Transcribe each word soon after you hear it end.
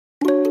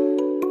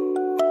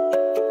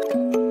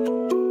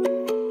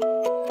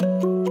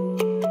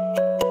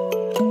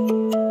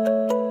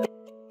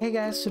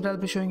guys, today I'll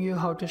be showing you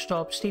how to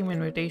stop Steam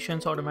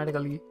invitations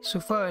automatically. So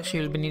first,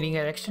 you'll be needing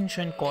an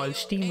extension called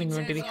Steam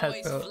Inventory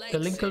Helper. The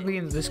link will be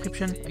in the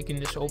description. You can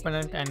just open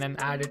it and then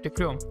add it to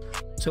Chrome.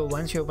 So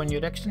once you open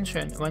your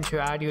extension, once you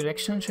add your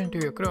extension to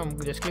your Chrome,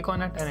 just click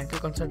on it and then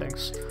click on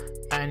settings.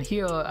 And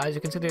here, as you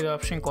can see, there is an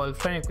option called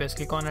friend request.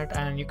 Click on it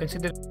and you can see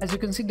that, as you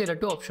can see, there are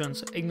two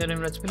options: ignore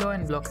invites below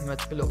and block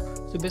invites below.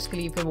 So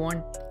basically, if I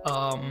want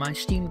my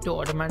Steam to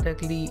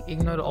automatically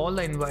ignore all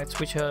the invites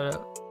which are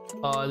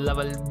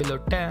level below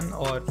 10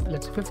 or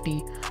let's say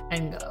 50,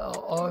 and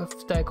or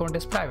if the account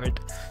is private.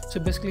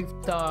 So basically,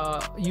 if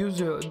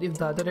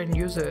the other end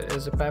user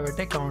is a private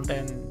account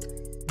and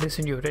they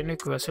send you a friend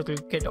request, it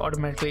will get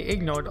automatically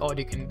ignored, or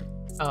you can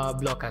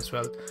block as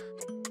well.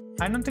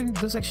 I don't think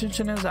this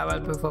extension is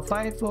available for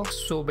Firefox,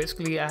 so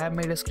basically I have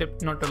made a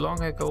script not too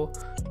long ago.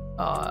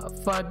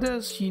 For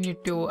this, you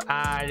need to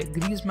add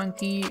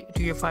GreaseMonkey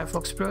to your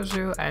Firefox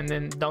browser and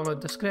then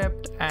download the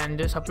script and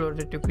just upload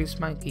it to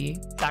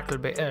GreaseMonkey. That will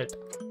be it.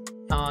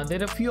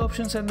 There are a few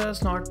options in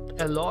this, not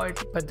a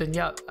lot, but then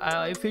yeah,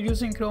 if you're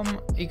using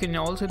Chrome, you can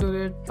also do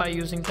it by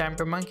using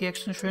TamperMonkey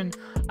extension.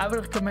 I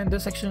would recommend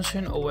this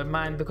extension over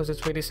mine because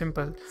it's very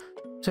simple.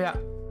 So yeah,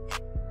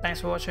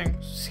 thanks for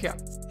watching. See ya.